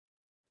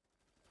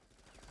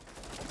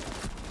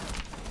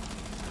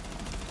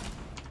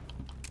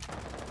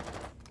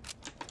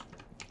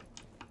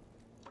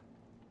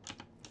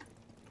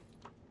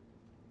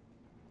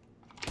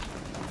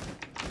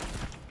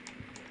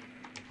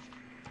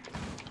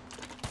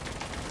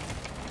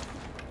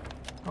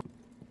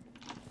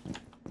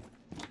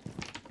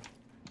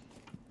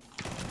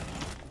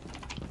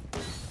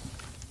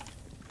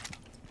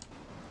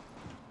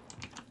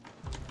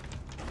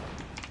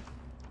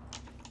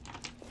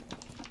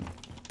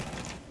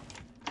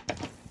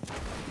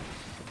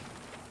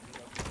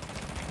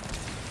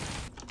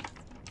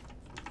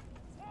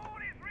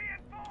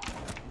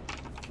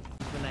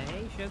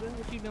nigga?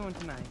 What you doing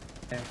tonight?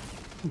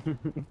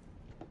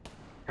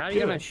 How are you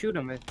gonna shoot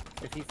him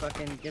if he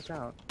fucking gets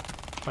out?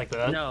 Like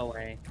that? No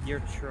way.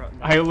 You're true.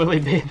 No. I literally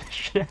bait the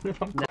shit out of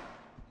him. No.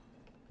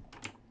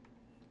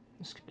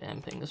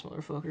 Spam ping this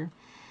motherfucker.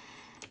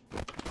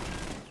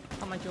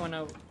 How much you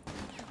wanna...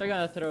 They're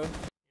gonna throw.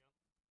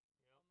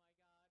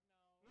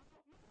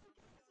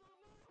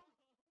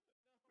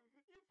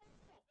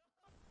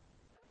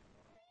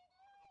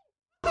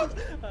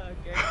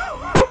 Okay.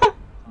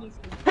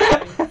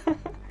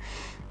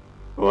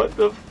 What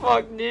the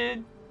fuck,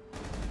 dude?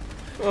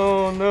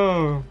 Oh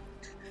no.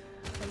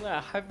 I'm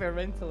gonna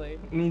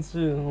hyperventilate. Me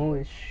too.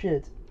 Holy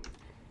shit.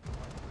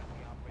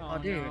 Oh,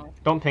 dude. no.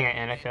 Don't ping it,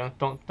 Annika.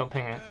 Don't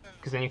ping it,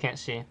 because then you can't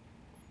see.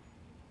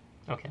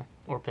 Okay,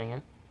 or ping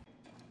it.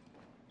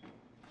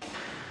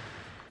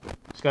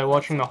 This guy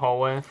watching the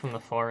hallway from the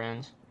far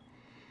end.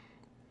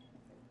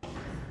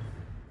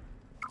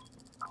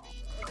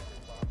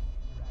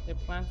 They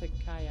planted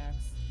kayaks.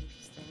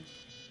 Interesting.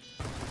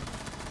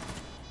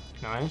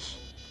 Nice.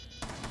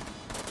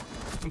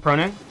 I'm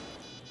proning.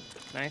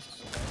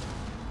 Nice.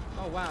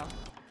 Oh wow.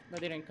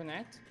 That didn't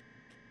connect.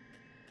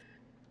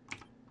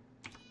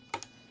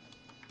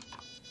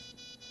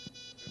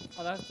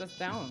 Oh, that's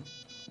down.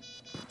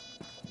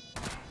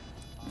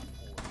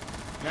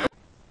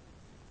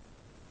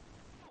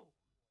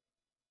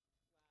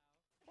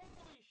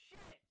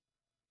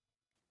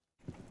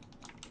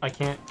 I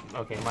can't.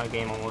 Okay, my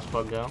game almost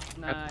bugged out.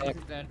 Nah,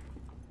 it's dead.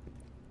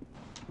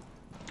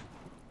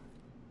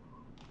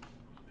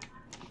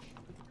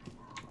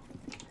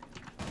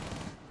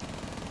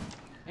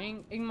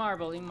 In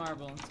marble,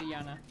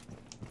 Tiana.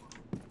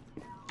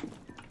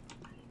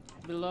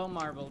 Below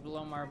marble,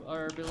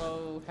 or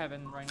below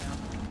heaven right now.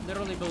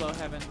 Literally below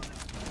heaven.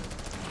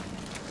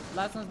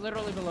 Last one's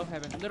literally below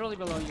heaven. Literally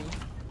below you.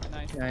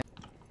 Nice. Nice.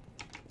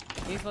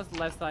 East was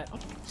left side. Oh.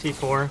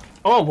 C4.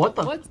 Oh, what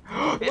the? What?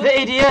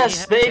 The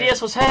ADS! The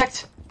ADS was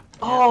hacked!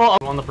 Oh,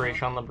 on the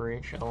breach,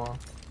 LOL.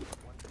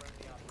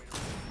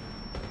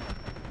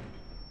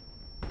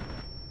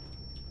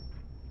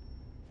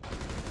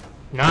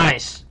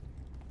 Nice!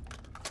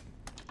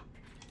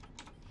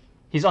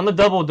 He's on the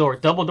double door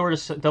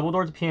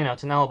to piano.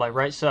 It's an alibi,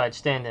 right side,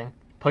 standing.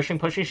 Pushing,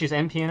 she's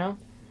in piano.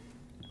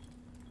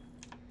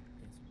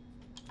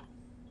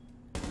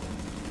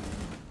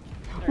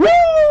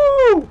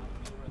 Woo!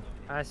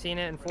 I seen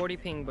it in 40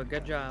 ping, but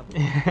good job.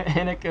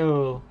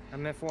 Aniko.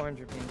 I'm at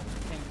 400 ping.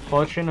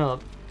 Clutching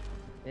up.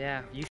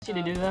 Yeah, you See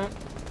to do that?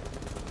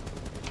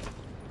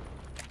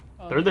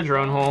 Oh, Through the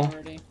drone hole.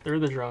 already.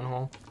 Through the drone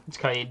hole. It's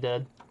Kaid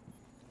dead.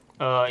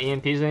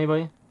 EMPs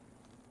anybody?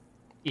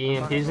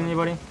 EMPs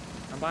anybody?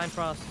 I'm behind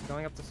Frost,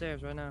 going up the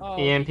stairs right now. Oh,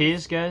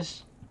 EMPs,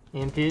 guys?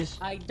 EMPs?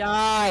 I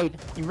died!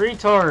 You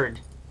retard!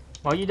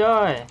 Why you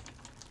die?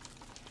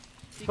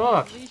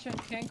 Because Fuck. Legion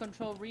can't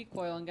control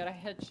recoil and got a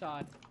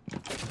headshot.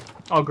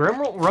 Oh, Grim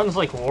runs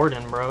like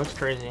Warden, bro. It's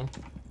crazy.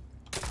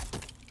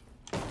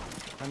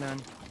 I'm in.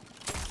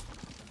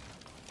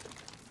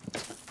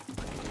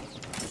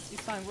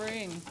 It's fine, we're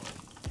in.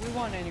 We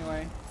won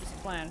anyway. Just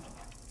plan.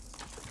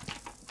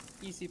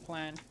 Easy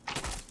plan.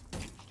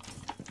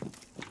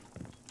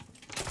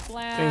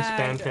 Plan!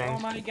 Spam Oh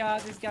my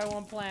god, this guy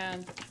won't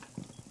plan.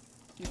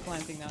 He's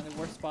planting now in the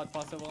worst spot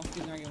possible.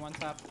 He's gonna get one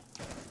tap.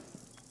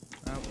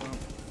 Oh, well.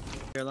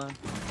 You're alone.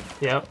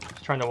 Yep.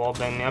 He's trying to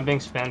wallbang me. I'm being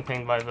spam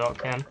pinged by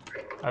Velcam.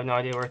 I have no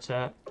idea where it's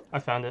at. I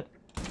found it.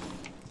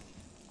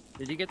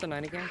 Did you get the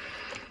 90 game?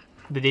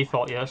 The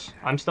default, yes.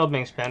 I'm still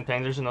being spam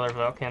pinged. There's another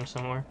Velcam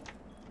somewhere.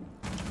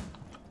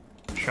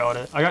 Shot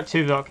it. I got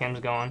 2 Velcams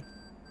going.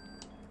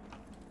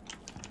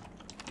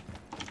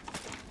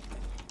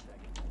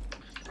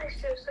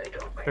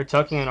 They're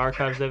tucking in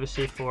archives. They have a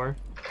C4.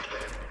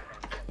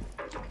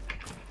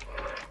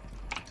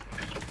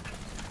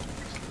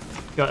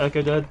 Got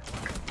Echo dead.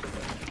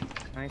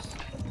 Nice.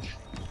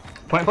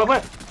 Point.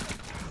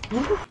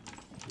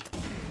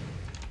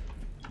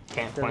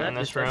 Can't point in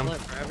this room.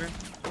 Forever?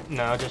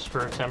 No, just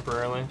for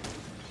temporarily.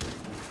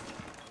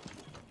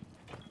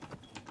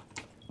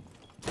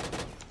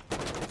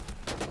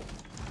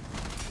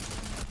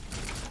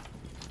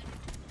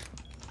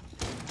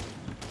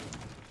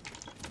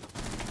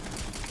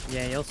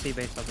 Yeah, you'll see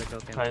based off the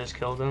token. I just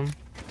killed him.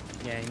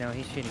 Yeah, you know,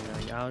 he's cheating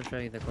though. I'll show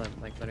you the clip,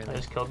 like I literally.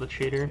 just killed the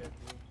cheater.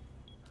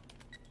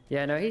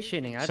 Yeah, no, he's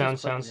cheating. Sound.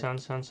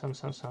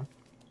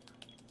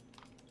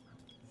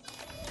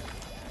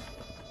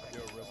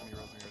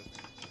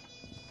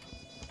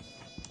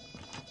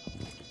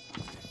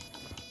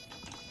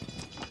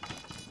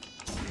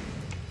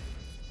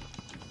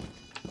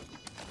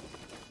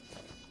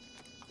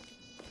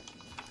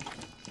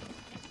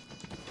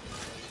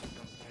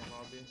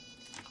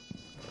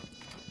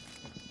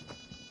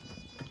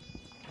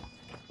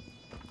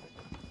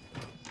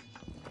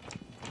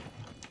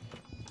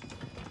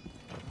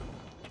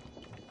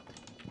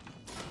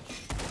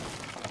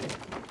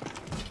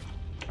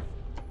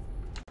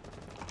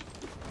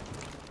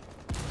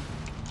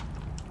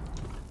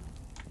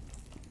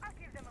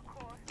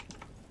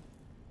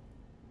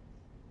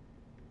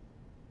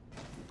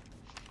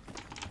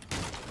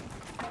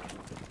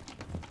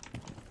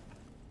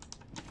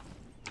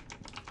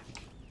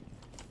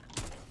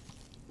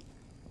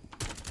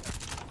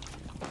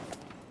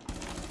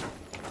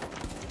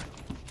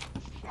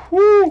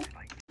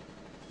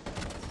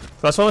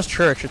 Last one was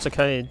church. It's a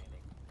Kaid.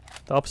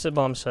 The opposite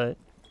bomb site.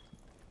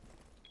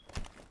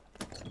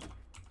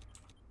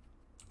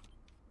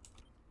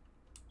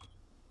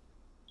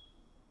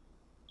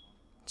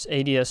 It's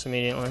ADS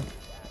immediately.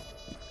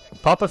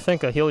 Pop a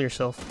Finka. Heal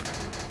yourself.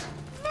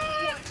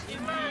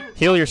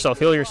 Heal yourself.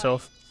 Heal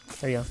yourself.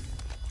 There you go.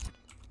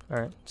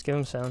 Alright. Let's give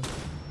him sound.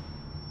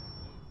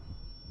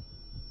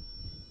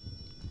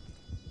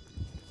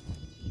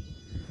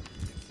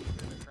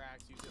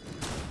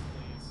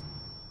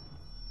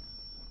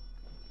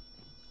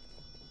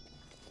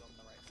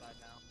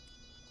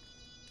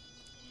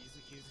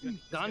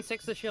 Gone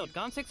 6 the shield.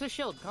 Gone 6 the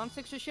shield. Gone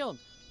 6 the shield.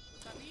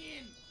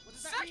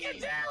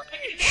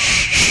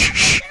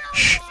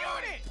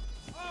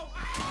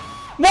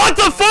 What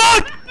the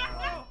fuck?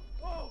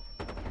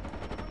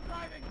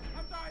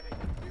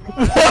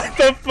 What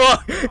the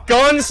fuck?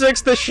 Gone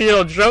 6 the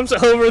shield. Jumps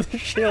over the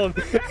shield.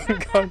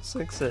 Gone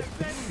 6 it.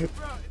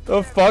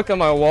 The fuck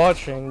am I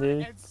watching,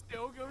 dude?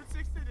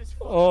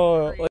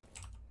 Oh.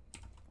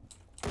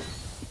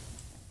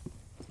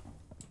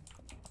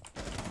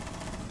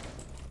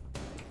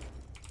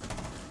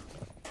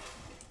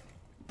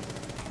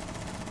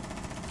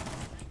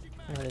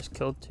 I just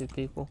killed 2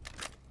 people.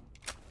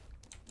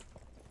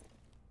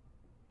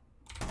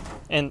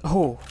 And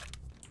oh.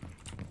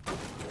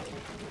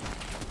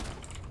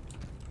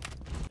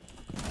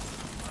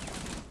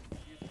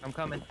 I'm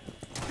coming.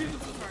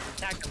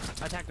 Attacked him.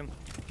 Attacked him.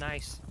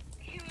 Nice.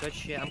 Good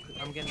shit.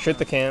 I'm getting. Shoot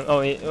the cam.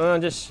 Oh,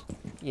 just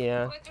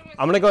yeah.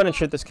 I'm gonna go ahead and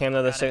shoot this cam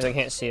though. They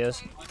can't see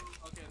us.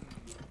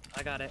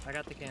 I got it. I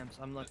got the cams.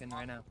 I'm looking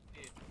right now.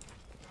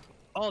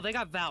 Oh, they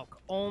got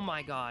Valk. Oh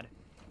my god.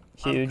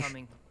 Huge. I'm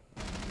coming.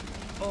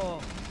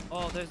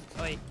 Oh, there's.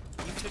 Wait,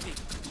 you should be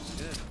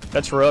good.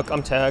 That's Rook.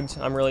 I'm tagged.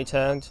 I'm really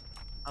tagged.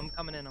 I'm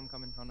coming in. I'm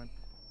coming. Hold on.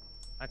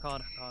 I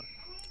called.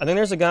 I think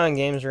there's a guy in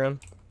games room.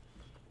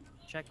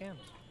 Check cams.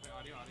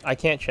 I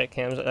can't check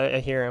cams. I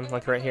hear him,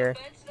 like right here.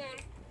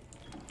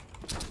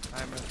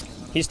 I'm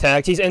He's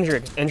tagged. He's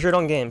injured. Injured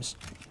on games.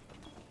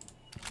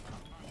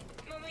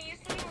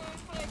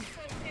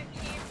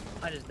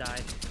 I just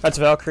died. That's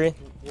Valkyrie.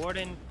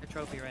 Warden a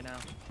trophy right now.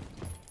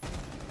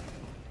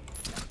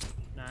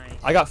 Nice.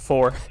 I got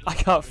 4.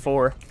 I got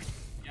 4.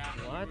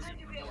 What?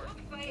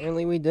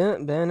 Apparently we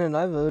didn't ban it.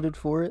 I voted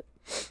for it.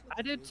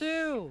 I did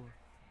too.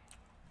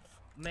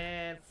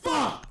 Man,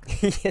 fuck.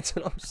 That's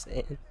what I'm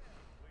saying.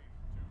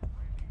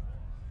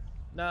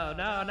 No,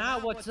 now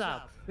what's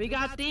up? We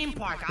got theme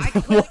park. I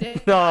clicked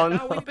it.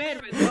 No. We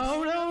banned it.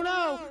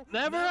 No.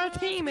 Never a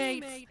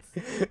teammate.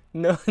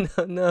 No.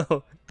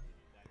 No.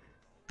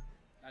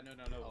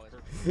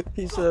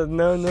 He said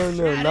no.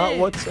 Not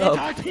what's up.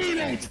 It's our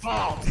teammates'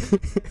 fault.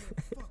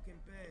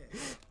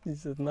 He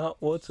said not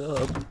what's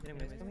up.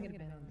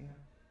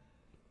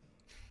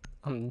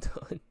 I'm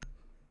done.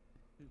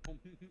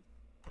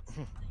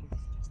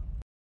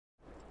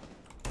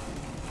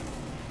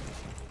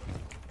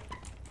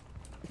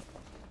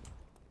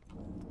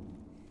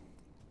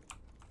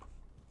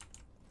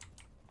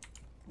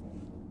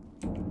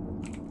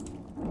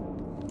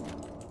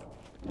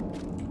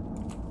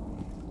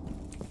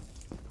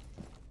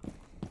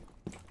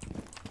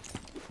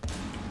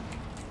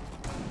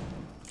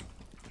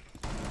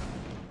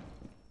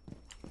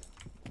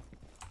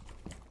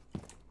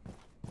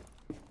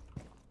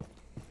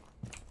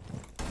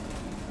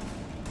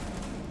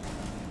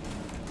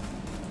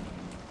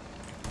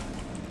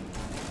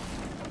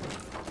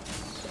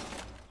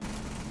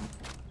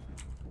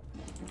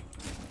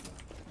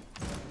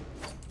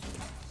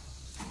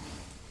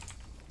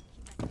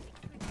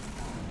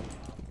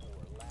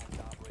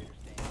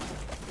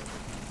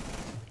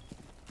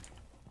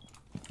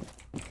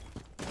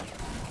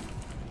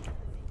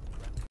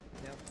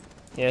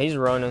 Yeah, he's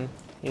running.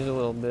 He's a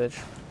little bitch.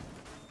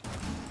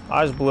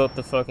 I just blew up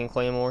the fucking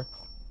claymore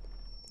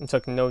and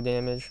took no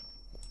damage.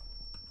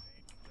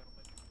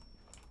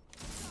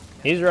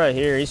 He's right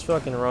here. He's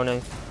fucking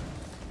running.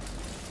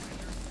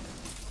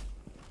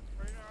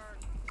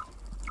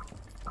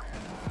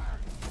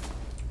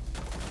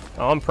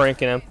 Oh, I'm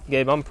pranking him.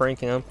 Gabe, I'm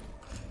pranking him.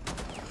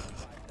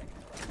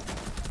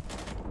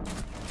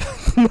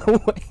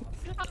 No way.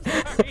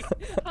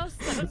 I'm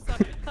so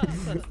sorry.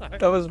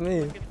 That was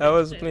me. That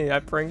was me.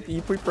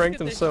 We pranked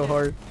him so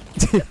hard.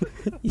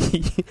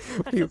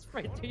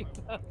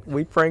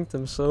 We pranked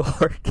him so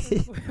hard.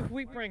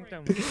 We pranked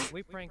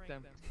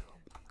him.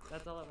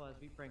 That's all it was.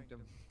 We pranked him.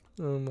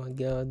 Oh my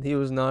god. He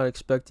was not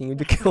expecting you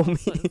to kill me.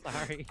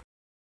 Sorry.